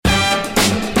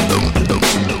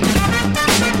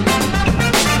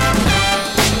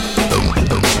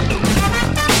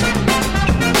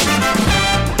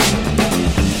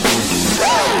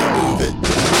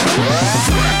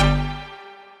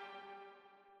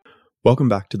Welcome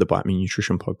back to the Bite Me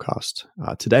Nutrition podcast.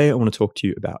 Today, I want to talk to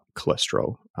you about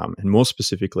cholesterol, and more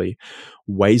specifically,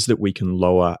 ways that we can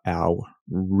lower our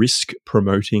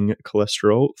risk-promoting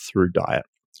cholesterol through diet.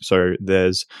 So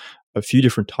there's a few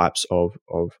different types of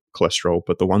cholesterol,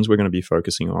 but the ones we're going to be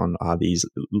focusing on are these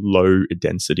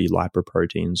low-density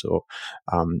lipoproteins, or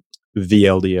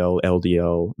VLDL,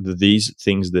 LDL, these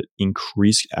things that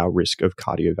increase our risk of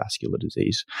cardiovascular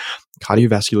disease.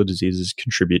 Cardiovascular diseases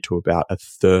contribute to about a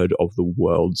third of the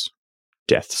world's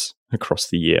deaths across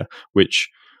the year, which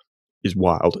is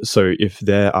wild. So if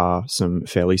there are some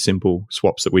fairly simple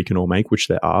swaps that we can all make, which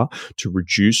there are, to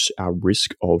reduce our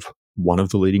risk of one of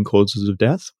the leading causes of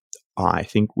death, I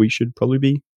think we should probably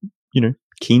be,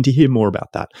 keen to hear more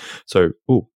about that. So,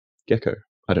 gecko.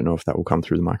 I don't know if that will come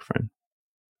through the microphone.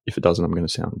 If it doesn't, I'm going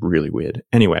to sound really weird.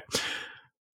 Anyway,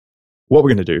 what we're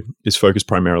going to do is focus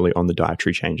primarily on the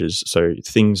dietary changes. So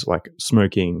things like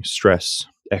smoking, stress,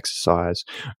 exercise.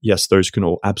 Yes, those can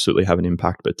all absolutely have an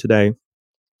impact. But today,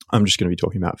 I'm just going to be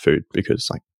talking about food because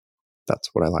that's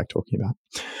what I like talking about.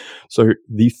 So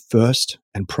the first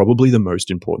and probably the most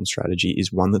important strategy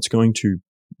is one that's going to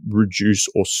reduce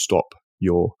or stop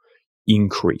your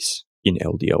increase in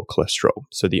LDL cholesterol.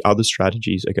 So the other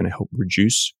strategies are going to help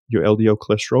reduce your LDL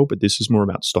cholesterol, but this is more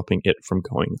about stopping it from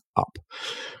going up.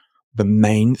 The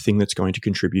main thing that's going to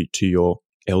contribute to your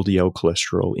LDL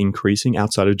cholesterol increasing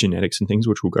outside of genetics and things,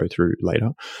 which we'll go through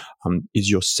later, is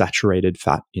your saturated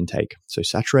fat intake. So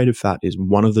saturated fat is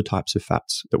one of the types of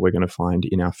fats that we're going to find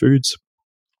in our foods.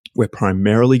 We're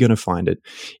primarily going to find it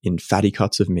in fatty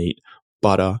cuts of meat,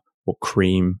 butter, or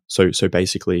cream. So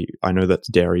basically, I know that's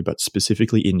dairy, but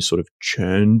specifically in sort of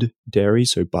churned dairy.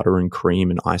 So butter and cream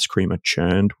and ice cream are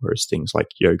churned, whereas things like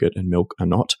yogurt and milk are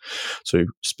not. So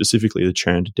specifically the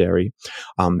churned dairy,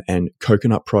 and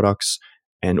coconut products,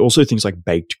 and also things like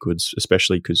baked goods,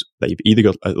 especially because they've either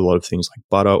got a lot of things like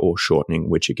butter or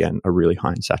shortening, which again are really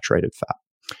high in saturated fat.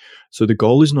 So the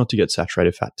goal is not to get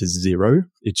saturated fat to zero.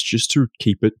 It's just to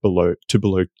keep it below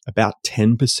about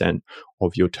 10%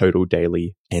 of your total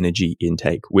daily energy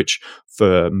intake, which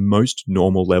for most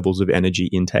normal levels of energy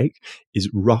intake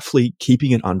is roughly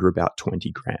keeping it under about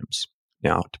 20 grams.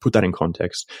 Now, to put that in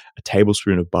context, a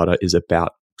tablespoon of butter is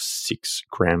about 6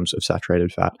 grams of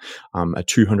saturated fat. A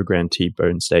 200 gram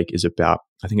T-bone steak is about,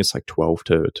 I think it's like 12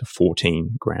 to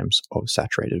 14 grams of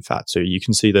saturated fat. So you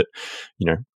can see that,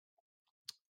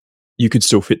 you could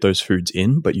still fit those foods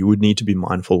in, but you would need to be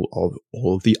mindful of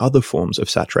all of the other forms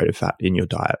of saturated fat in your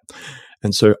diet.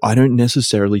 And so I don't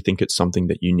necessarily think it's something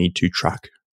that you need to track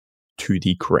to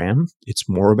the gram. It's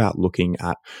more about looking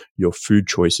at your food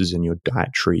choices and your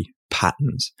dietary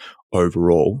patterns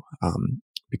overall,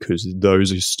 because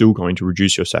those are still going to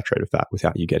reduce your saturated fat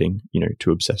without you getting,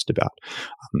 too obsessed about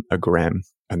a gram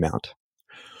amount.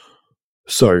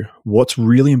 So what's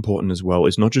really important as well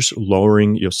is not just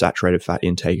lowering your saturated fat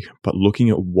intake, but looking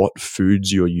at what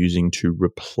foods you're using to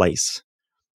replace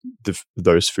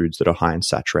those foods that are high in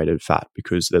saturated fat,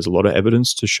 because there's a lot of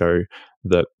evidence to show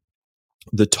that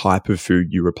the type of food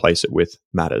you replace it with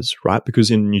matters, right?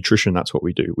 Because in nutrition, that's what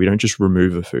we do. We don't just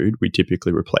remove a food, we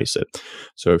typically replace it.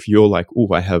 So if you're like,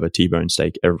 I have a T-bone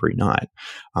steak every night,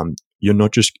 you're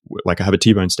not just like, I have a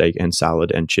T-bone steak and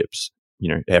salad and chips,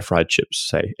 air fried chips,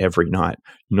 say, every night.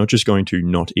 You're not just going to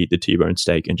not eat the T-bone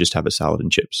steak and just have a salad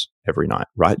and chips every night,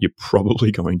 right? You're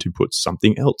probably going to put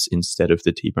something else instead of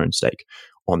the T-bone steak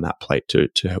on that plate to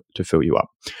fill you up.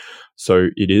 So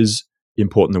it is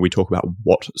important that we talk about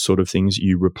what sort of things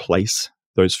you replace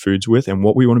those foods with. And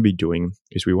what we want to be doing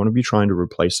is we want to be trying to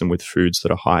replace them with foods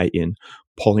that are high in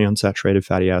polyunsaturated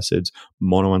fatty acids,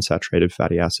 monounsaturated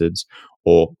fatty acids,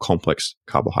 or complex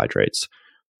carbohydrates.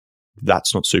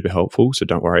 That's not super helpful, so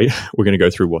don't worry. We're going to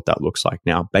go through what that looks like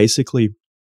now. Basically,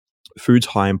 foods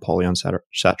high in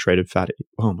polyunsaturated fatty,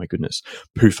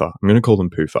 PUFA. I'm going to call them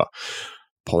PUFA,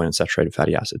 polyunsaturated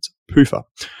fatty acids, PUFA.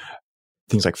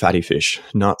 Things like fatty fish,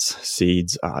 nuts,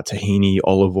 seeds, tahini,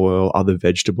 olive oil, other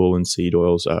vegetable and seed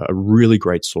oils are really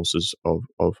great sources of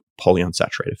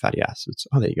polyunsaturated fatty acids.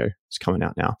 Oh, there you go. It's coming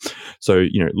out now. So,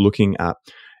 looking at,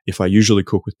 if I usually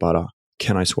cook with butter,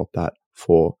 can I swap that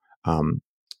for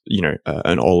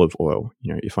an olive oil?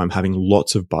 If I'm having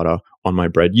lots of butter on my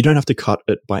bread, you don't have to cut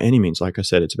it by any means. Like I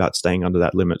said, it's about staying under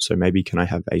that limit. So maybe can I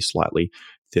have a slightly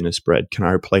thinner spread? Can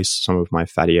I replace some of my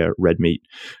fattier red meat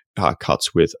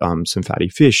cuts with some fatty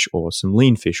fish or some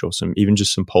lean fish or even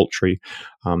just some poultry,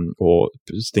 or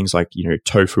things like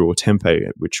tofu or tempeh,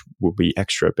 which will be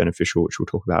extra beneficial, which we'll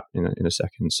talk about in a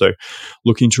second. So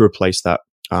looking to replace that,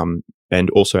 and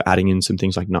also adding in some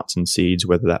things like nuts and seeds,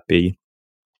 whether that be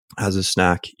as a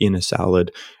snack, in a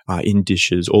salad, in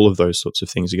dishes. All of those sorts of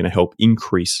things are going to help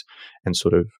increase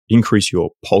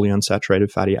your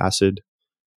polyunsaturated fatty acid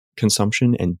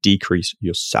consumption and decrease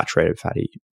your saturated fatty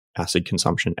acid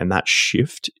consumption. And that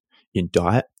shift in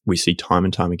diet, we see time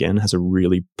and time again, has a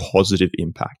really positive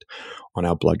impact on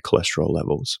our blood cholesterol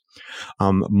levels.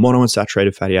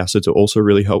 Monounsaturated fatty acids are also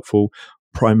really helpful.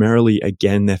 Primarily,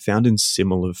 again, they're found in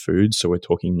similar foods. So we're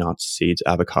talking nuts, seeds,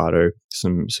 avocado,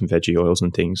 some veggie oils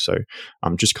and things. So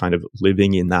just kind of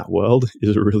living in that world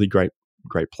is a really great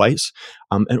place.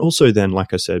 And also then,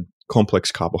 like I said, complex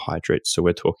carbohydrates. So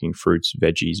we're talking fruits,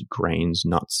 veggies, grains,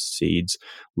 nuts, seeds,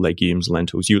 legumes,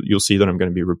 lentils. You'll see that I'm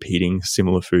going to be repeating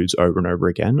similar foods over and over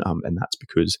again. And that's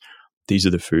because these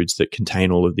are the foods that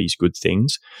contain all of these good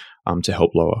things to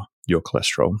help lower your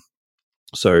cholesterol.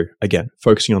 So again,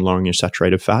 focusing on lowering your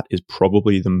saturated fat is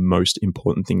probably the most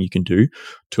important thing you can do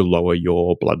to lower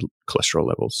your blood cholesterol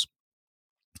levels.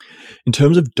 In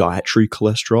terms of dietary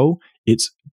cholesterol,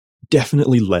 it's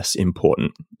definitely less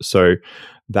important. So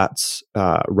that's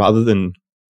rather than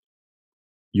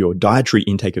your dietary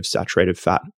intake of saturated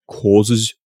fat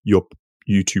causes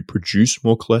you to produce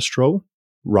more cholesterol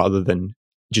rather than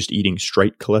just eating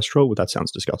straight cholesterol. Well, that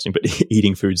sounds disgusting, but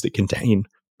eating foods that contain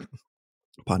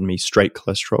straight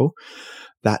cholesterol,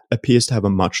 that appears to have a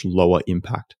much lower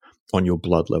impact on your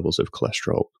blood levels of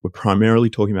cholesterol. We're primarily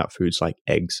talking about foods like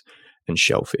eggs and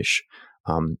shellfish,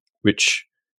 which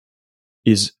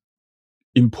is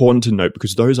important to note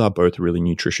because those are both really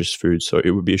nutritious foods. So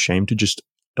it would be a shame to just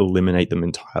eliminate them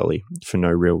entirely for no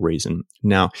real reason.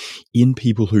 Now, in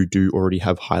people who do already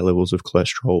have high levels of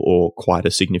cholesterol or quite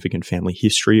a significant family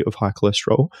history of high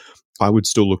cholesterol, I would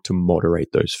still look to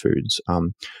moderate those foods.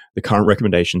 The current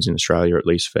recommendations in Australia, at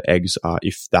least for eggs, are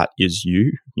if that is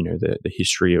the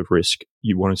history of risk,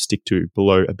 you want to stick to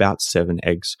below about 7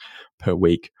 eggs per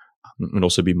week, and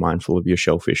also be mindful of your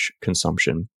shellfish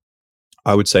consumption.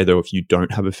 I would say, though, if you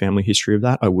don't have a family history of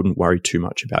that, I wouldn't worry too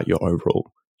much about your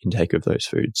overall intake of those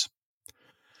foods.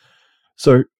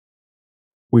 So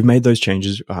we've made those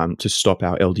changes to stop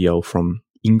our LDL from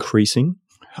increasing.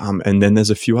 And then there's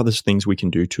a few other things we can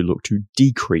do to look to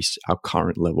decrease our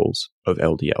current levels of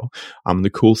LDL. The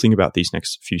cool thing about these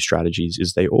next few strategies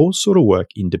is they all sort of work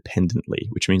independently,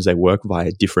 which means they work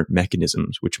via different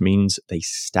mechanisms, which means they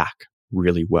stack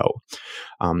really well.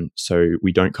 So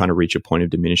we don't kind of reach a point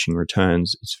of diminishing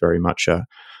returns. It's very much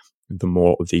the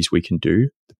more of these we can do,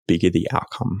 the bigger the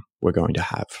outcome we're going to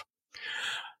have.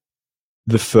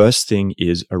 The first thing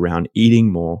is around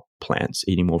eating more plants,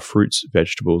 eating more fruits,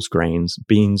 vegetables, grains,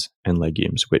 beans, and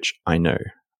legumes, which I know,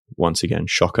 once again,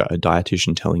 shocker, a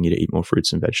dietitian telling you to eat more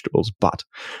fruits and vegetables, but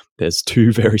there's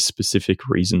 2 very specific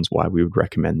reasons why we would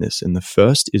recommend this. And the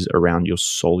first is around your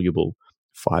soluble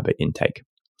fiber intake.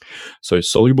 So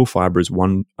soluble fiber is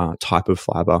one type of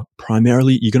fiber.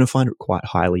 Primarily, you're going to find it quite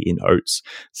highly in oats,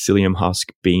 psyllium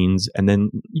husk, beans, and then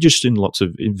just in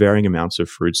varying amounts of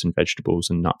fruits and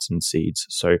vegetables and nuts and seeds.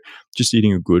 So just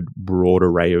eating a good broad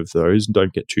array of those.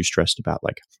 Don't get too stressed about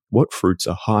like what fruits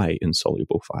are high in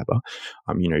soluble fiber.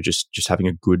 Just having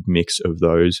a good mix of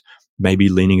those. Maybe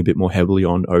leaning a bit more heavily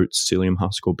on oats, psyllium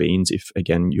husk, or beans if,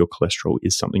 again, your cholesterol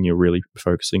is something you're really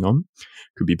focusing on.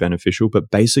 Could be beneficial.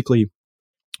 But basically,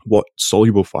 what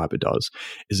soluble fiber does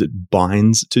is it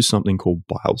binds to something called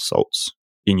bile salts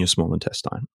in your small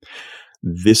intestine.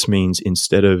 This means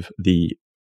instead of the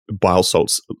bile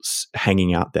salts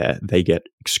hanging out there, they get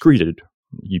excreted.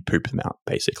 You poop them out,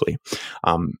 basically,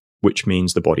 which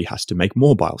means the body has to make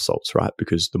more bile salts, right?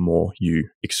 Because the more you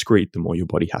excrete, the more your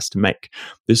body has to make.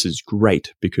 This is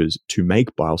great because to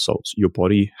make bile salts, your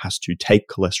body has to take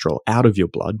cholesterol out of your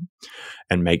blood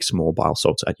and makes more bile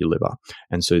salts at your liver.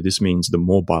 And so this means the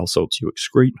more bile salts you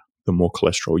excrete, the more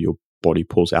cholesterol your body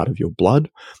pulls out of your blood.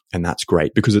 And that's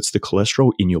great because it's the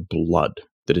cholesterol in your blood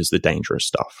that is the dangerous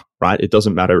stuff, right? It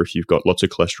doesn't matter if you've got lots of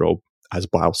cholesterol as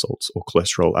bile salts or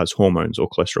cholesterol as hormones or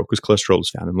cholesterol, because cholesterol is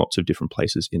found in lots of different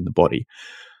places in the body.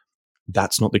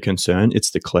 That's not the concern.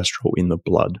 It's the cholesterol in the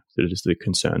blood that is the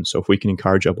concern. So if we can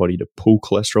encourage our body to pull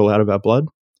cholesterol out of our blood,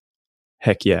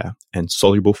 heck yeah. And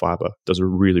soluble fiber does a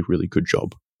really, really good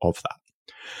job of that.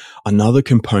 Another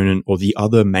component, or the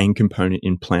other main component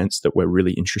in plants that we're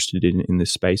really interested in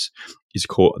this space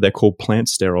they're called plant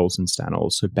sterols and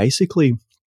stanols. So basically,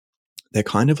 they're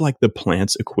kind of like the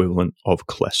plant's equivalent of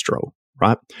cholesterol,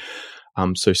 right?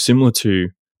 So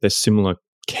they're similar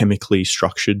chemically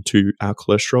structured to our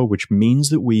cholesterol, which means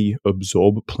that we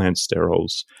absorb plant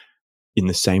sterols in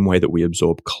the same way that we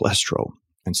absorb cholesterol.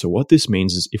 And so what this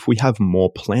means is if we have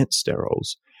more plant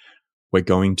sterols, we're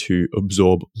going to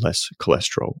absorb less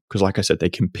cholesterol. Because like I said, they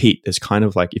compete. There's kind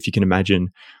of like, if you can imagine,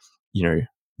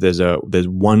 there's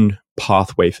one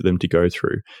pathway for them to go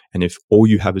through. And if all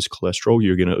you have is cholesterol,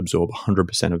 you're going to absorb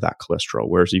 100% of that cholesterol.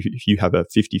 Whereas if you have a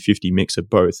 50-50 mix of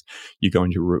both, you're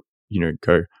going to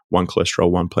go one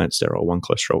cholesterol, one plant sterol, one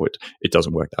cholesterol. It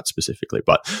doesn't work that specifically,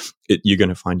 but you're going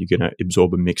to find you're going to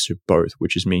absorb a mix of both,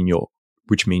 which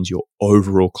means your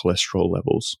overall cholesterol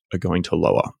levels are going to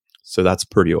lower. So that's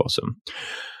pretty awesome.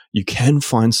 You can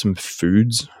find some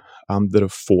foods that are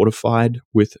fortified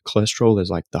with cholesterol. There's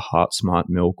like the Heart Smart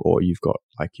milk, or you've got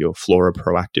like your Flora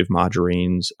Proactive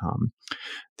margarines.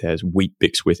 There's Wheat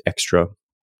Bix with extra,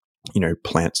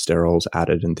 plant sterols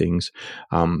added and things.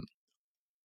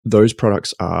 Those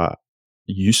products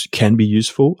can be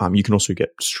useful. You can also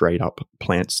get straight up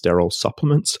plant sterol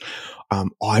supplements.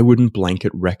 I wouldn't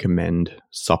blanket recommend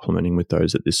supplementing with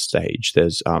those at this stage.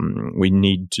 We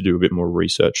need to do a bit more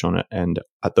research on it, and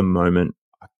at the moment,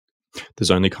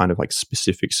 there's only kind of like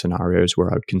specific scenarios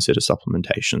where I would consider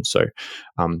supplementation. So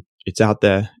it's out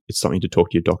there. It's something to talk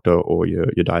to your doctor or your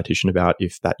dietitian about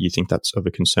if that you think that's of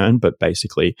a concern. But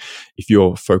basically, if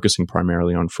you're focusing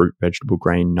primarily on fruit, vegetable,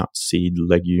 grain, nut, seed,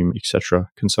 legume, etc.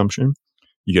 consumption,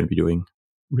 you're going to be doing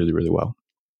really, really well.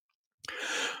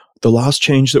 The last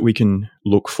change that we can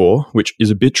look for, which is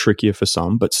a bit trickier for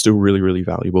some, but still really, really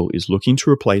valuable, is looking to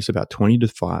replace about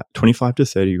 25 to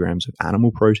 30 grams of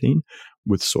animal protein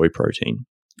with soy protein,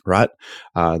 right?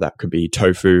 That could be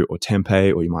tofu or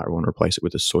tempeh, or you might want to replace it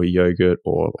with a soy yogurt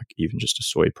or like even just a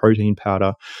soy protein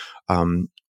powder.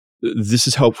 This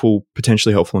is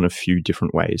potentially helpful in a few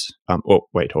different ways.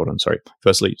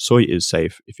 Firstly, soy is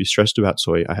safe. If you're stressed about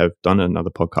soy, I have done another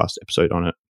podcast episode on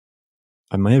it.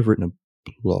 I may have written a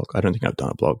blog. I don't think I've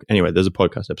done a blog. Anyway, there's a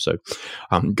podcast episode.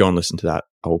 Go and listen to that.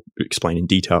 I'll explain in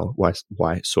detail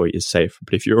why soy is safe.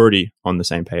 But if you're already on the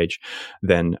same page,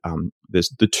 then there's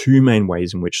the two main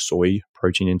ways in which soy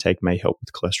protein intake may help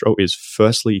with cholesterol is,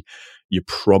 firstly, you're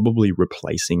probably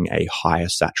replacing a higher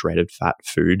saturated fat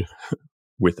food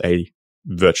with a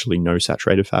virtually no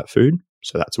saturated fat food.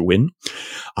 So that's a win.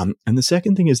 And the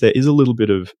second thing is there's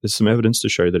some evidence to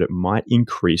show that it might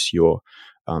increase your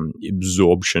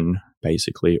absorption,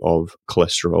 basically, of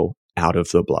cholesterol out of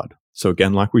the blood. So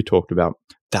again, like we talked about,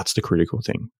 that's the critical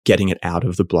thing, getting it out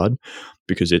of the blood,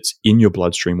 because it's in your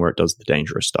bloodstream where it does the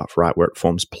dangerous stuff, right? Where it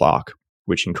forms plaque,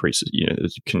 which increases,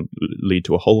 it can lead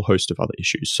to a whole host of other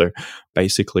issues. So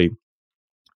basically,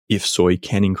 if soy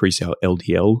can increase our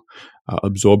LDL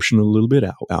absorption a little bit,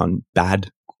 our bad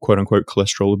quote unquote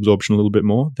cholesterol absorption a little bit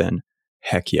more, then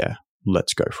heck yeah,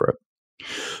 let's go for it.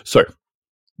 So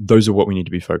those are what we need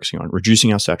to be focusing on: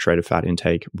 reducing our saturated fat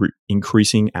intake,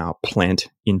 increasing our plant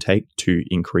intake to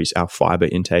increase our fiber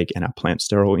intake and our plant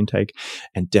sterol intake,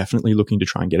 and definitely looking to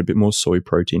try and get a bit more soy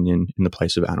protein in the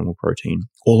place of animal protein.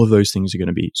 All of those things are going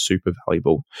to be super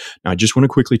valuable. Now, I just want to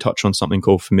quickly touch on something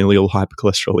called familial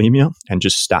hypercholesterolemia and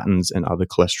just statins and other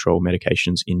cholesterol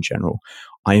medications in general.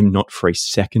 I am not for a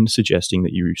second suggesting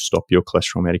that you stop your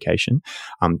cholesterol medication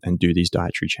and do these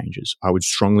dietary changes. I would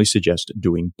strongly suggest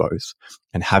doing both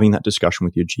and having that discussion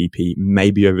with your GP.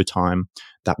 Maybe over time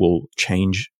that will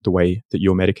change the way that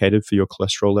you're medicated for your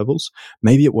cholesterol levels.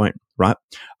 Maybe it won't, right?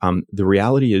 The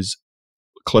reality is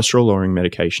cholesterol-lowering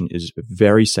medication is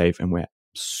very safe, and we're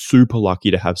super lucky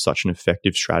to have such an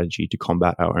effective strategy to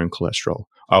combat our own cholesterol.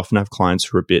 I often have clients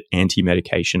who are a bit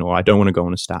anti-medication, or I don't want to go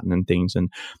on a statin and things, and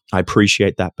I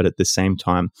appreciate that, but at the same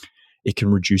time, it can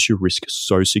reduce your risk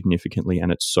so significantly,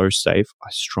 and it's so safe.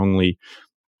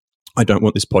 I don't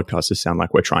want this podcast to sound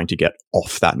like we're trying to get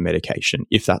off that medication.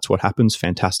 If that's what happens,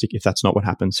 fantastic. If that's not what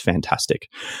happens, fantastic.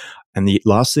 And the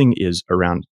last thing is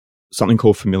around something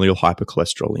called familial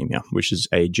hypercholesterolemia, which is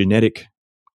a genetic,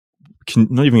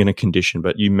 not even a condition,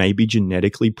 but you may be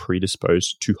genetically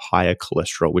predisposed to higher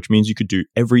cholesterol, which means you could do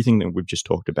everything that we've just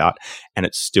talked about and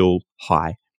it's still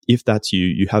high. If that's you,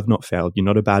 you have not failed. You're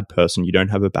not a bad person. You don't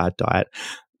have a bad diet.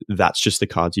 That's just the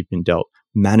cards you've been dealt.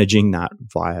 Managing that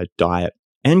via diet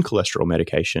and cholesterol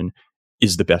medication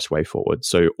is the best way forward.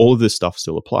 So all of this stuff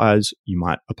still applies. You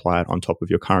might apply it on top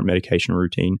of your current medication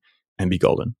routine and be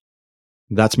golden.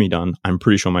 That's me done. I'm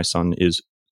pretty sure my son is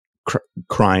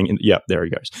crying. Yep, there he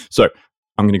goes. So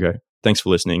I'm going to go. Thanks for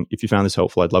listening. If you found this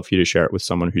helpful, I'd love for you to share it with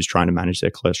someone who's trying to manage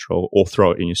their cholesterol, or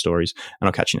throw it in your stories, and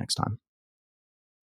I'll catch you next time.